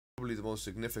probably the most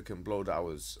significant blow that I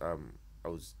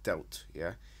was dealt.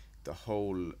 Yeah, the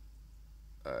whole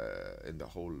in the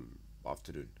whole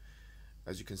afternoon.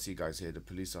 As you can see, guys, here the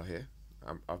police are here.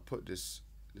 I've put this.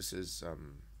 This is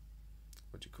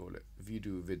what do you call it?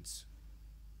 Video Vids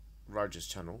Raj's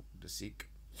channel, the Sikh.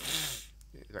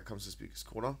 That comes to Speaker's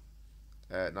Corner.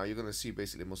 Now you're gonna see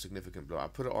basically the most significant blow. I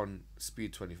put it on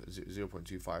speed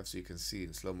 0.25 so you can see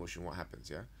in slow motion what happens.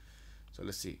 Yeah. So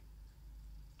let's see.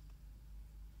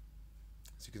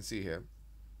 As you can see here,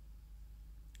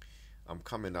 I'm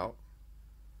coming out.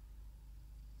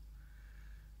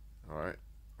 Alright.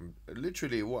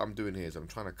 Literally what I'm doing here is I'm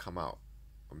trying to come out.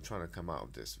 I'm trying to come out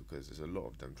of this because there's a lot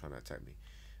of them trying to attack me.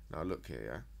 Now look here,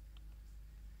 yeah.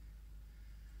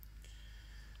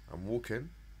 I'm walking.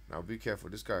 Now be careful.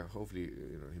 This guy, hopefully,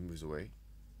 you know, he moves away.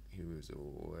 He moves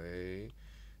away.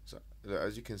 So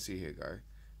as you can see here,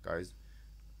 guys.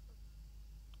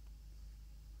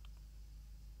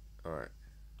 Alright.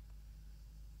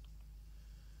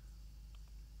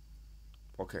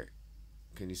 Okay.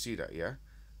 Can you see that, yeah?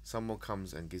 Someone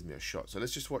comes and gives me a shot. So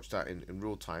let's just watch that in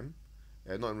real time.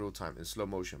 Not in real time, in slow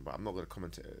motion, but I'm not going to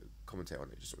commentate on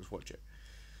it. Just watch it.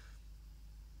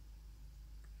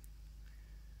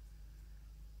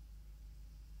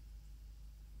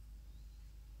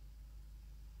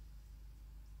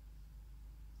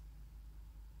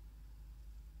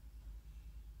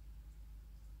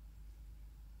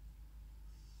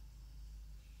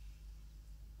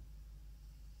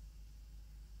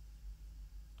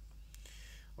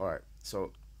 Alright,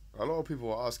 so a lot of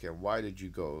people are asking, why did you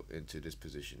go into this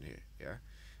position here? Yeah,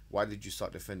 why did you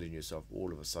start defending yourself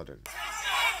all of a sudden?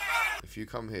 If you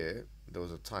come here, there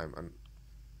was a time, and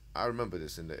I remember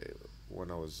this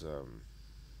when I was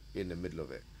in the middle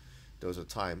of it. There was a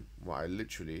time where I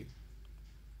literally,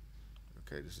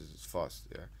 okay, this is fast,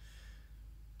 yeah.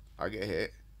 I get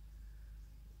hit,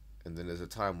 and then there's a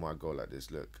time where I go like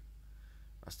this. Look,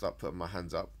 I start putting my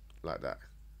hands up like that.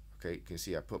 Okay, you can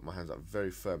see I put my hands up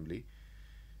very firmly.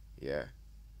 Yeah,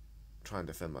 try and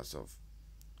defend myself.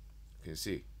 You can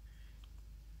see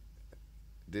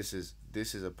this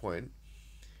is a point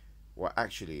where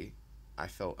actually I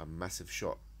felt a massive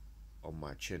shot on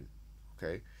my chin.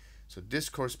 Okay, so this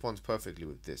corresponds perfectly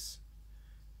with this.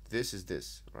 This is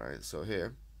this, right? So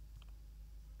here,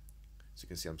 as you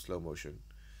can see, I'm slow motion.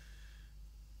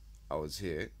 I was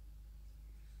here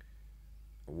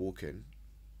walking.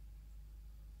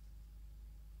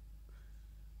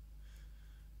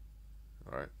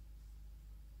 Alright,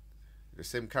 the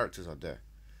same characters are there.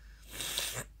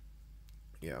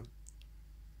 Yeah.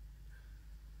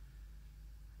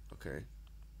 Okay.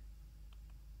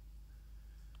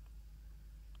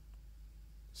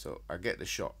 So I get the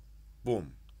shot.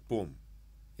 Boom, boom.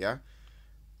 Yeah.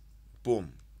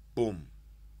 Boom, boom.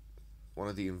 One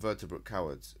of the invertebrate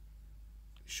cowards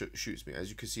shoots me. As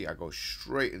you can see, I go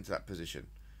straight into that position.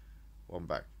 One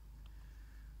back.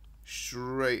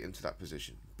 Straight into that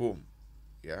position. Boom.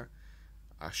 Yeah,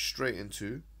 I straight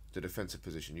into the defensive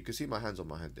position. You can see my hands on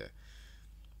my head there.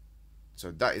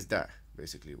 So that is that,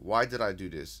 basically. Why did I do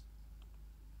this?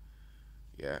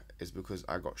 Yeah, it's because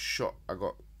I got shot. I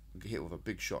got hit with a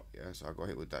big shot. Yeah, so I got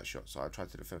hit with that shot. So I tried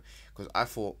to defend because I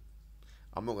thought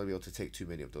I'm not going to be able to take too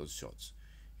many of those shots.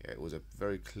 Yeah, it was a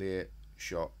very clear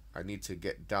shot. I need to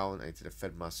get down. I need to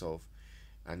defend myself.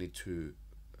 I need to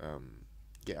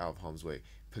get out of harm's way.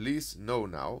 Police know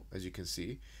now, as you can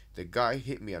see, the guy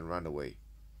hit me and ran away,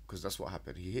 because that's what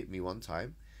happened. He hit me one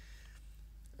time,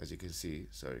 as you can see.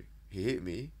 Sorry, he hit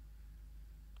me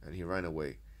and he ran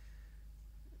away.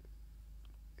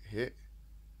 Here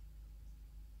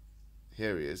he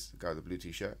is, the guy with the blue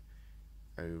t-shirt,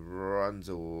 and he runs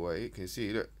away. Can you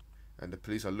see? Look, and the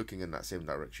police are looking in that same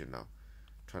direction now,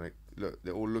 trying to look.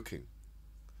 They're all looking,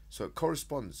 so it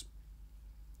corresponds.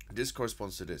 This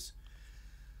corresponds to this.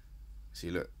 See,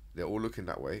 look, they're all looking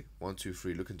that way. 1, 2,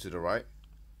 3, looking to the right.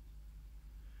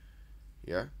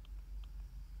 Yeah.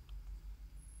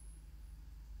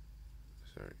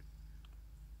 Sorry.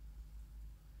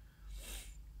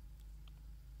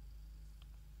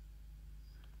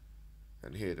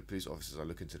 And here, the police officers are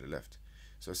looking to the left.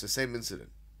 So it's the same incident.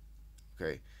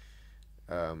 Okay.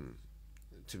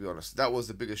 To be honest, that was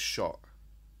the biggest shot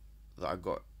that I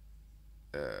got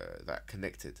that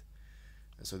connected.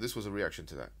 And so this was a reaction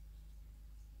to that.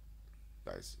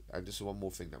 Guys, and just one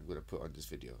more thing that I'm going to put on this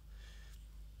video.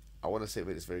 I want to say that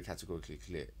it's very categorically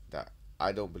clear that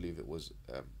I don't believe it was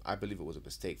I believe it was a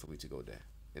mistake for me to go there,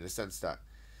 in the sense that,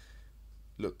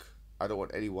 look, I don't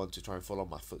want anyone to try and follow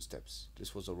my footsteps.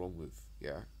 This was a wrong move.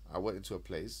 Yeah, I went into a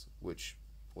place which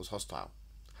was hostile,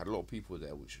 had a lot of people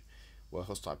there which were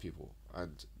hostile people,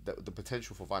 and the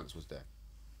potential for violence was there.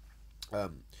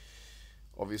 Um,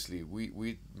 Obviously,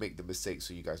 we make the mistake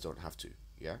so you guys don't have to.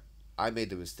 Yeah, I made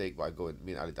the mistake by going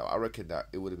me and Ali Dawah. I reckon that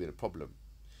it would have been a problem.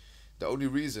 The only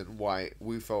reason why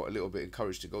we felt a little bit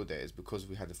encouraged to go there is because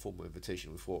we had a formal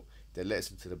invitation. We thought they let us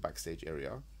into the backstage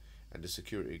area, and the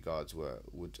security guards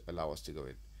would allow us to go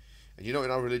in. And you know,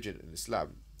 in our religion, in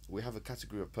Islam, we have a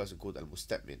category of person called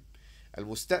al-musta'min.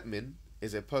 Al-musta'min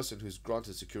is a person who's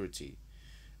granted security.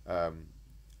 Um,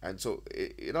 and so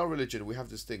in our religion, we have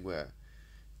this thing where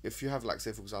if you have, like,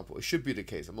 say for example, it should be the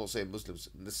case. I'm not saying Muslims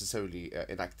necessarily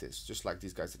enact this, just like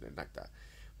these guys didn't enact that,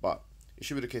 but it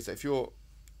should be the case that if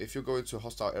you're going to a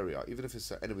hostile area, even if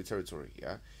it's enemy territory,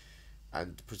 yeah,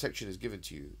 and protection is given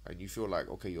to you, and you feel like,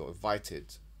 okay, you're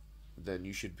invited, then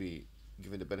you should be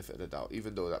given the benefit of the doubt,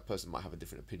 even though that person might have a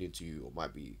different opinion to you or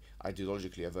might be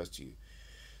ideologically averse to you.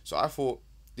 So I thought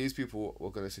these people were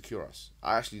going to secure us.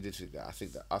 I actually did think that.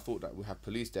 I thought that we have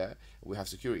police there, we have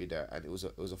security there, and it was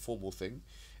a formal thing,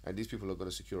 and these people are going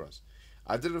to secure us.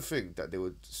 I didn't think that they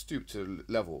would stoop to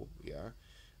the level, yeah,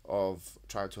 of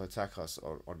trying to attack us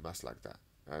on mass like that.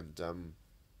 And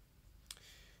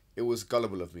it was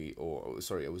gullible of me, or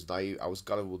sorry, it was naive. I was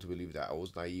gullible to believe that. I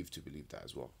was naive to believe that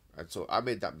as well. And so I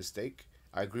made that mistake.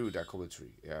 I agree with that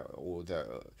commentary, yeah, or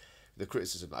the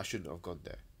criticism. I shouldn't have gone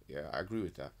there. Yeah, I agree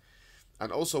with that.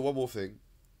 And also one more thing.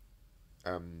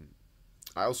 Um,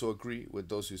 I also agree with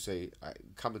those who say,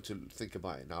 coming to think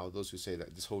about it now, those who say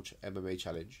that this whole MMA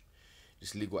challenge,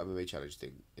 this legal MMA challenge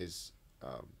thing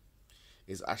um,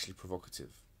 is actually provocative.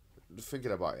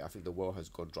 Thinking about it, I think the well has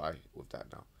gone dry with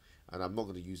that now, and I'm not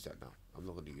going to use that now. I'm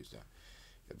not going to use that,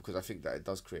 because I think that it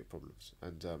does create problems,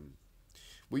 and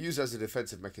we use it as a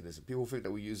defensive mechanism. People think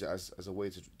that we use it as a way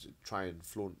to try and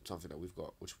flaunt something that we've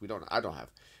got, which we don't. I don't have.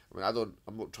 I mean,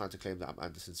 I'm not trying to claim that I'm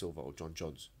Anderson Silva or John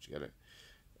Johns. Do you get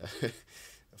it?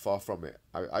 Far from it.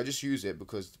 I just use it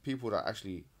because the people that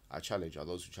actually I challenge are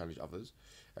those who challenge others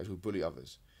and who bully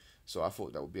others. So I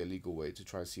thought that would be a legal way to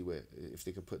try and see where, if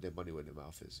they can put their money where their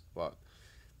mouth is. But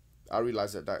I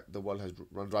realised that the world has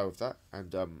run dry with that,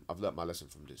 and I've learnt my lesson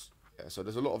from this. Yeah, so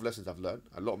there's a lot of lessons I've learned,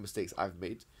 a lot of mistakes I've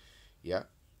made, yeah,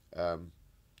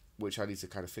 which I need to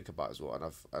kind of think about as well.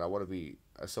 And I want to be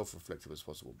as self-reflective as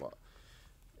possible. But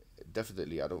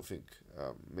definitely, I don't think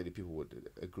many people would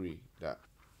agree that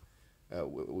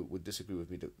would disagree with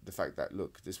me. The fact that,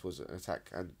 look, this was an attack,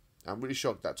 and I'm really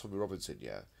shocked that Tommy Robinson,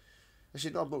 yeah.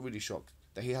 Actually, no, I'm not really shocked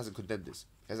that he hasn't condemned this.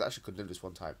 He has actually condemned this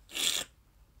one time.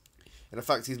 And in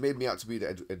fact, he's made me out to be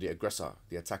the aggressor,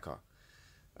 the attacker.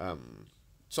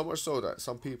 So much so that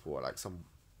some people, like some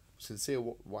sincere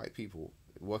white people,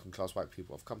 working class white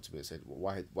people, have come to me and said,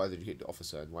 well, why did you hit the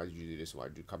officer, and why did you do this, and why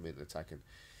did you come in and attack? And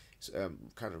it's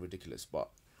kind of ridiculous. But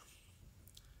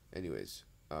anyways,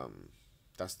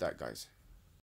 that's that, guys.